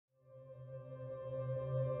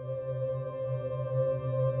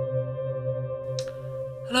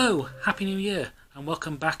Hello, Happy New Year, and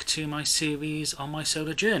welcome back to my series on my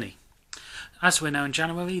solar journey. As we're now in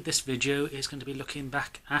January, this video is going to be looking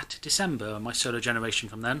back at December and my solar generation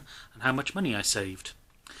from then and how much money I saved.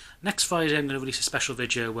 Next Friday I'm going to release a special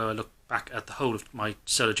video where I look back at the whole of my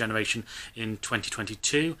solar generation in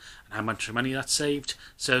 2022 and how much money that saved.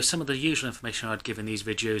 So some of the usual information I'd give in these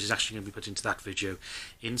videos is actually going to be put into that video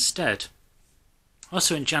instead.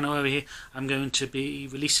 Also in January I'm going to be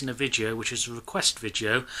releasing a video which is a request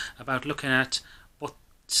video about looking at what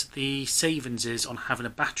the savings is on having a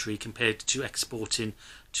battery compared to exporting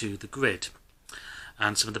to the grid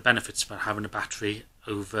and some of the benefits about having a battery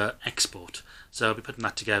over export. So I'll be putting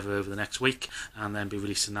that together over the next week and then be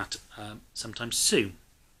releasing that sometime soon.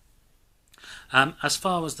 As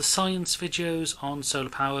far as the science videos on solar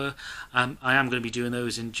power, I am going to be doing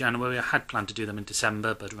those in January. I had planned to do them in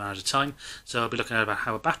December but ran out of time, so I'll be looking at about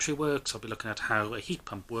how a battery works, I'll be looking at how a heat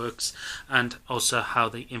pump works, and also how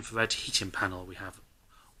the infrared heating panel we have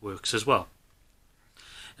works as well.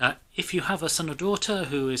 If you have a son or daughter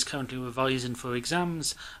who is currently revising for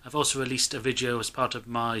exams, I've also released a video as part of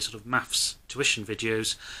my sort of maths tuition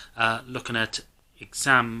videos looking at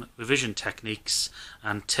exam revision techniques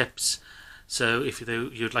and tips. So if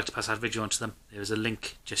you'd like to pass that video on to them, there is a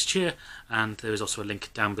link just here, and there is also a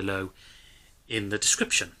link down below in the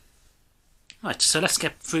description. Right, so let's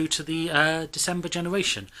get through to the December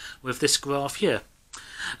generation with this graph here.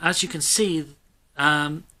 As you can see,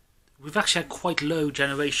 we've actually had quite low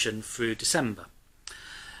generation through December.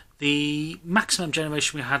 The maximum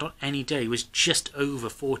generation we had on any day was just over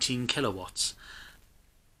 14 kilowatts,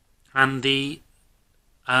 and the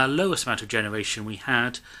lowest amount of generation we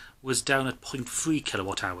had was down at 0.3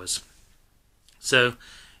 kilowatt hours. So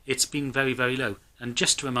it's been very, very low. And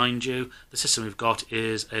just to remind you, the system we've got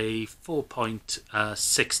is a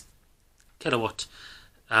 4.6 kilowatt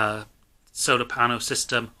solar panel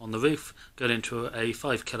system on the roof going into a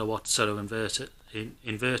 5 kilowatt solar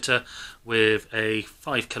inverter with a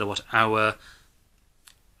 5 kilowatt hour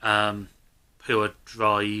pure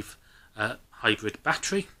drive hybrid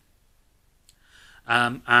battery.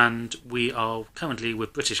 And we are currently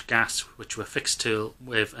with British Gas, which we're fixed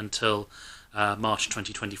with until March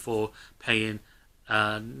 2024, paying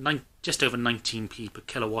just over 19p per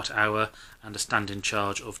kilowatt hour and a standing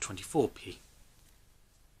charge of 24p.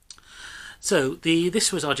 So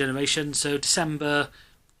this was our generation. So December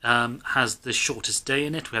has the shortest day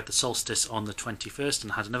in it. We had the solstice on the 21st,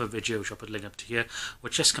 and I had another video which I'll put a link up to here,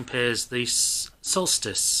 which just compares the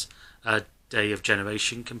solstice day of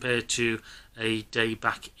generation compared to a day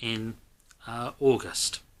back in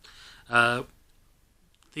August. The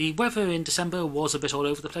weather in December was a bit all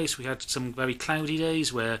over the place. We had some very cloudy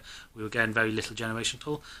days where we were getting very little generation at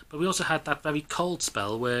all, but we also had that very cold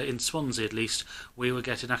spell where in Swansea at least we were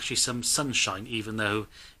getting actually some sunshine even though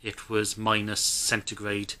it was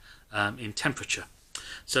 -centigrade in temperature.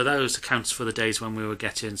 So those accounts for the days when we were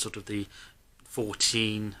getting sort of the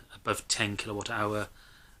 14 above 10 kilowatt hour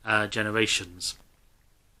generations.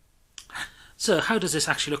 So how does this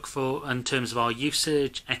actually look for in terms of our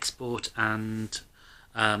usage, export, and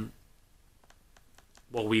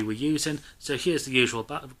what we were using? So here's the usual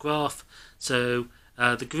graph. So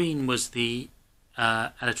the green was the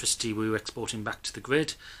electricity we were exporting back to the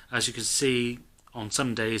grid. As you can see, on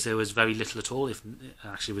some days there was very little at all, if it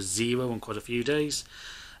actually was zero on quite a few days.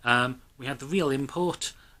 We had the real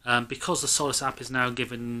import, because the Solace app is now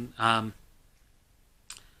given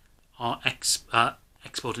our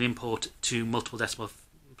export and import to multiple decimal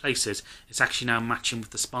places. It's actually now matching with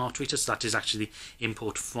the smart meter, so that is actually the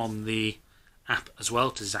import from the app as well,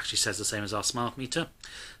 because it actually says the same as our smart meter.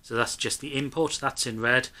 So that's just the import, that's in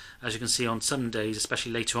red. As you can see, on some days,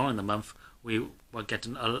 especially later on in the month, we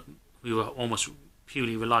were almost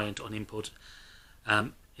purely reliant on import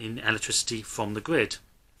in electricity from the grid.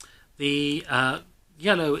 The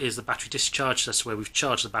yellow is the battery discharge. That's where we've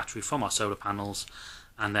charged the battery from our solar panels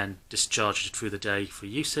and then discharged it through the day for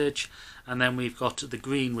usage. And then we've got the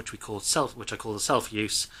green, which I call the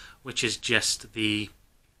self-use, which is just the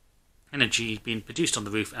energy being produced on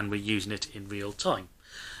the roof and we're using it in real time.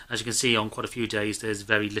 As you can see, on quite a few days there's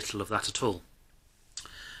very little of that at all.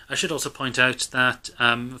 I should also point out that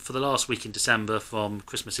for the last week in December, from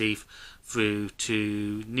Christmas Eve through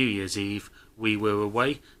to New Year's Eve, we were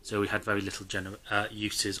away, so we had very little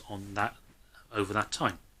uses on that over that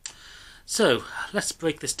time. So let's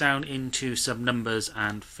break this down into some numbers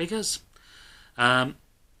and figures.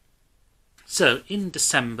 So in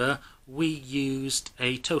December we used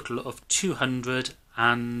a total of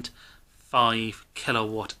 205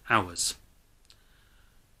 kilowatt hours.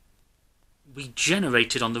 We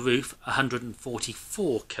generated on the roof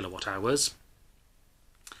 144 kilowatt hours,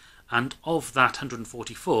 and of that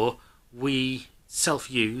 144 we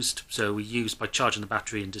self-used, so we used by charging the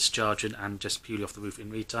battery and discharging and just purely off the roof in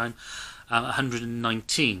read time,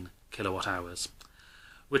 119 kilowatt hours,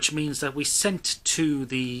 which means that we sent to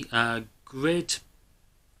the grid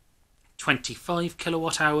 25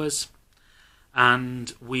 kilowatt hours,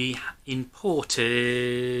 and we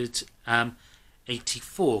imported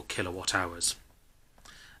 84 kilowatt hours.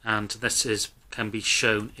 And this can be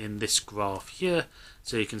shown in this graph here,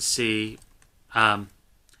 so you can see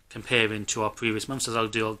comparing to our previous months. As I'll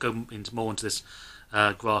go into more into this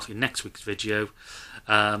graph in next week's video,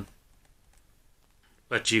 but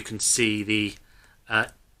you can see the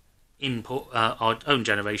input our own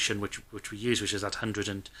generation which we use, which is at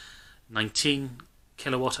 119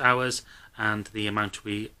 kilowatt hours, and the amount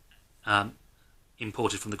we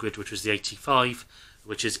imported from the grid, which was the 85,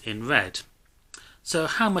 which is in red. So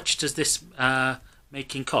how much does this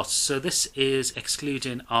make in costs? So this is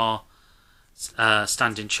excluding our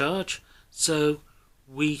standing charge. So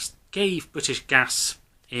we gave British Gas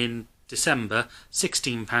in December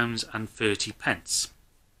 £16.30.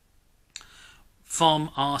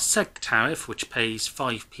 From our seg tariff, which pays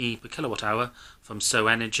 5p per kilowatt hour from So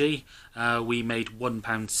Energy, we made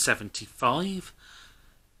 £1.75,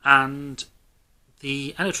 and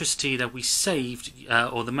the electricity that we saved,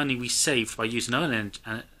 or the money we saved by using our own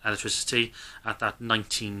electricity at that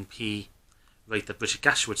 19p rate that British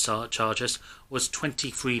Gas would charge us, was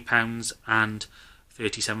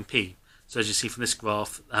 £23.37p. So as you see from this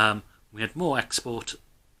graph, we had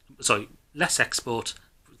less export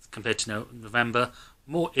compared to November,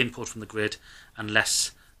 more import from the grid, and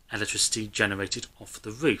less electricity generated off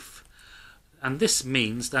the roof. And this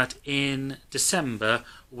means that in December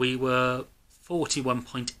we were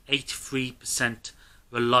 41.83%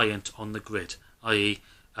 reliant on the grid, i.e.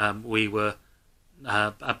 we were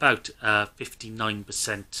about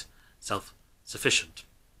 59% self-sufficient.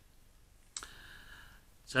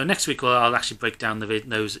 So next week I'll actually break down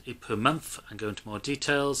those per month and go into more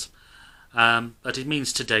details. But it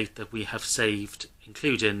means to date that we have saved,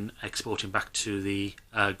 including exporting back to the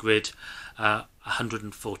grid,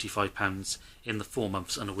 £145 in the 4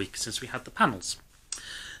 months and a week since we had the panels.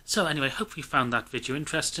 So anyway, hope you found that video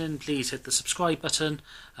interesting. Please hit the subscribe button.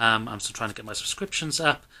 I'm still trying to get my subscriptions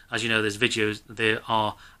up. As you know, there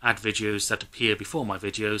are ad videos that appear before my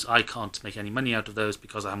videos. I can't make any money out of those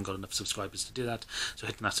because I haven't got enough subscribers to do that. So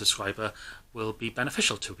hitting that subscriber will be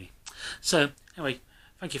beneficial to me. So anyway,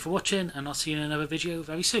 thank you for watching, and I'll see you in another video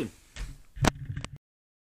very soon.